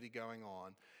 spiritual activity going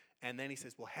on. And then he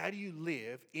says, well, how do you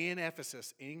live in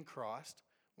Ephesus in Christ?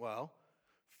 Well,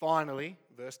 finally,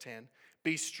 verse 10,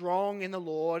 be strong in the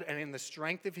Lord and in the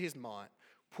strength of his might.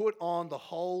 Put on the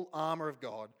whole armor of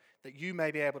God, that you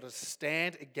may be able to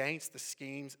stand against the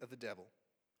schemes of the devil.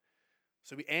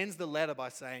 So he ends the letter by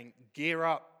saying, gear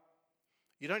up.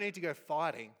 You don't need to go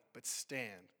fighting, but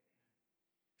stand.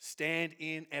 Stand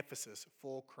in Ephesus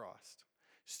for Christ.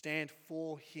 Stand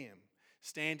for him.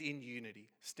 Stand in unity.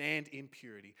 Stand in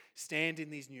purity. Stand in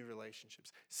these new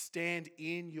relationships. Stand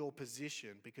in your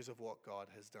position because of what God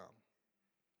has done.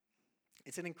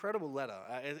 It's an incredible letter.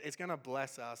 It's going to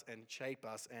bless us and shape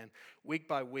us. And week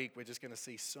by week, we're just going to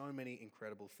see so many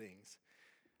incredible things.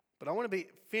 But I want to be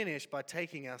finished by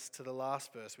taking us to the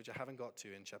last verse, which I haven't got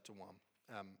to in chapter 1,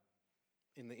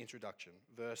 in the introduction,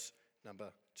 verse number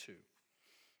 2.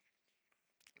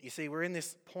 You see, we're in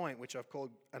this point which I've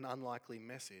called an unlikely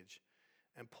message,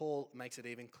 and Paul makes it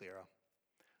even clearer.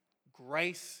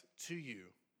 Grace to you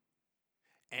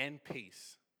and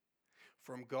peace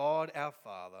from God our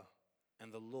Father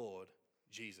and the Lord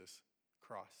Jesus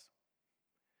Christ.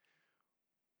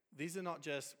 These are not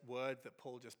just words that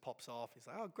Paul just pops off. He's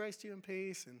like, oh, grace to you and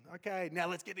peace. And okay, now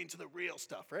let's get into the real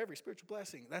stuff for every spiritual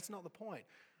blessing. That's not the point.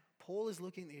 Paul is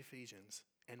looking at the Ephesians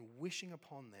and wishing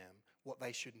upon them what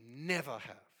they should never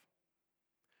have.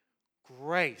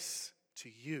 Grace to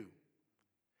you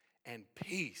and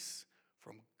peace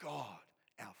from God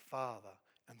our Father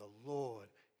and the Lord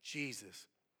Jesus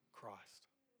Christ.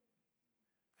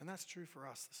 And that's true for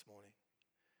us this morning.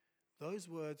 Those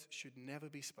words should never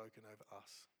be spoken over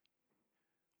us.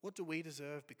 What do we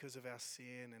deserve because of our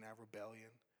sin and our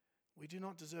rebellion? We do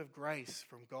not deserve grace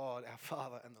from God, our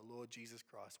Father, and the Lord Jesus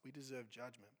Christ. We deserve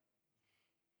judgment.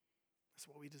 That's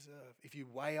what we deserve. If you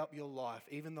weigh up your life,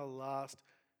 even the last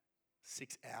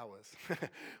 6 hours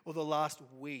or the last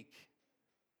week,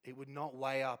 it would not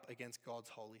weigh up against God's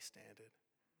holy standard.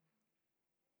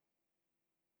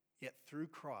 Yet through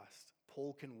Christ,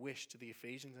 Paul can wish to the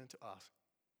Ephesians and to us,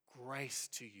 grace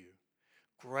to you.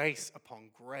 Grace upon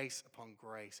grace upon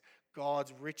grace.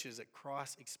 God's riches at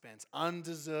Christ's expense.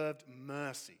 Undeserved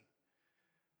mercy.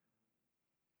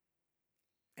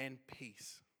 And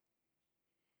peace.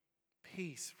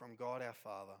 Peace from God our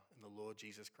Father and the Lord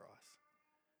Jesus Christ.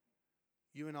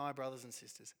 You and I, brothers and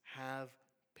sisters, have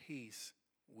peace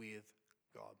with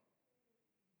God.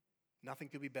 Nothing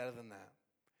could be better than that.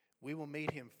 We will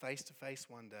meet him face to face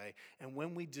one day, and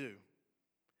when we do,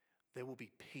 there will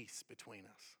be peace between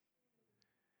us.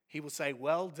 He will say,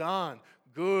 well done,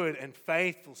 good and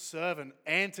faithful servant,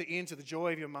 enter into the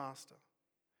joy of your master.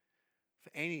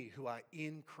 For any who are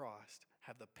in Christ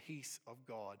have the peace of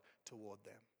God toward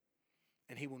them.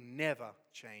 And he will never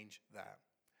change that.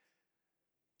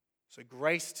 So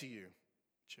grace to you,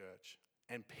 church,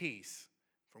 and peace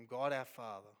from God our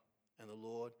Father and the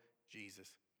Lord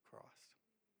Jesus Christ.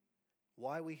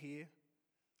 Why are we here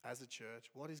as a church?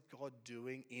 What is God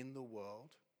doing in the world?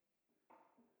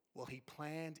 Well, he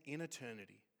planned in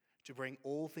eternity to bring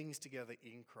all things together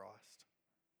in Christ,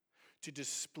 to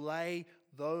display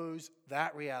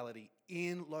that reality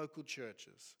in local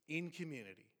churches, in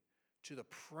community, to the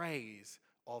praise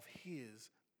of his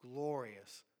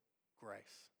glorious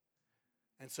grace.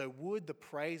 And so would the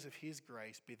praise of his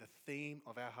grace be the theme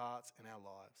of our hearts and our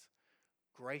lives.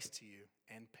 Grace to you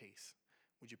and peace.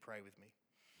 Would you pray with me?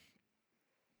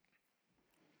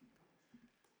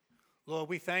 Lord,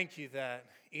 we thank you that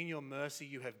in your mercy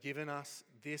you have given us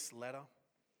this letter.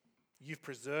 You've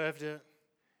preserved it.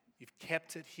 You've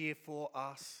kept it here for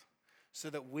us so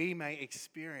that we may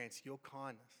experience your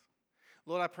kindness.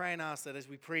 Lord, I pray and ask that as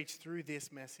we preach through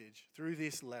this message, through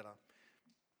this letter,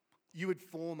 you would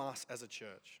form us as a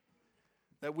church,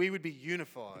 that we would be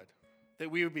unified,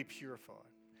 that we would be purified,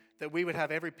 that we would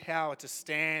have every power to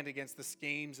stand against the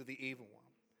schemes of the evil one.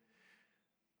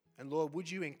 And Lord, would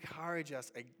you encourage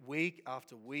us week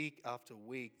after week after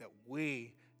week that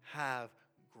we have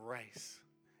grace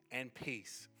and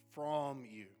peace from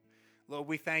you. Lord,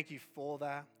 we thank you for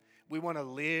that. We want to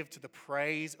live to the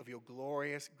praise of your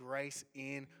glorious grace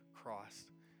in Christ.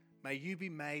 May you be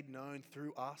made known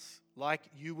through us like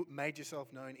you made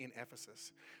yourself known in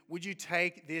Ephesus. Would you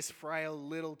take this frail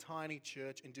little tiny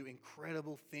church and do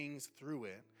incredible things through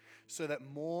it so that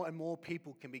more and more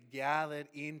people can be gathered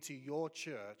into your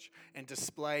church and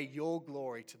display your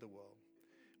glory to the world?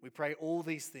 We pray all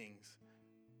these things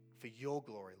for your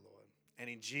glory, Lord. And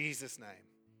in Jesus' name,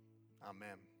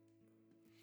 amen.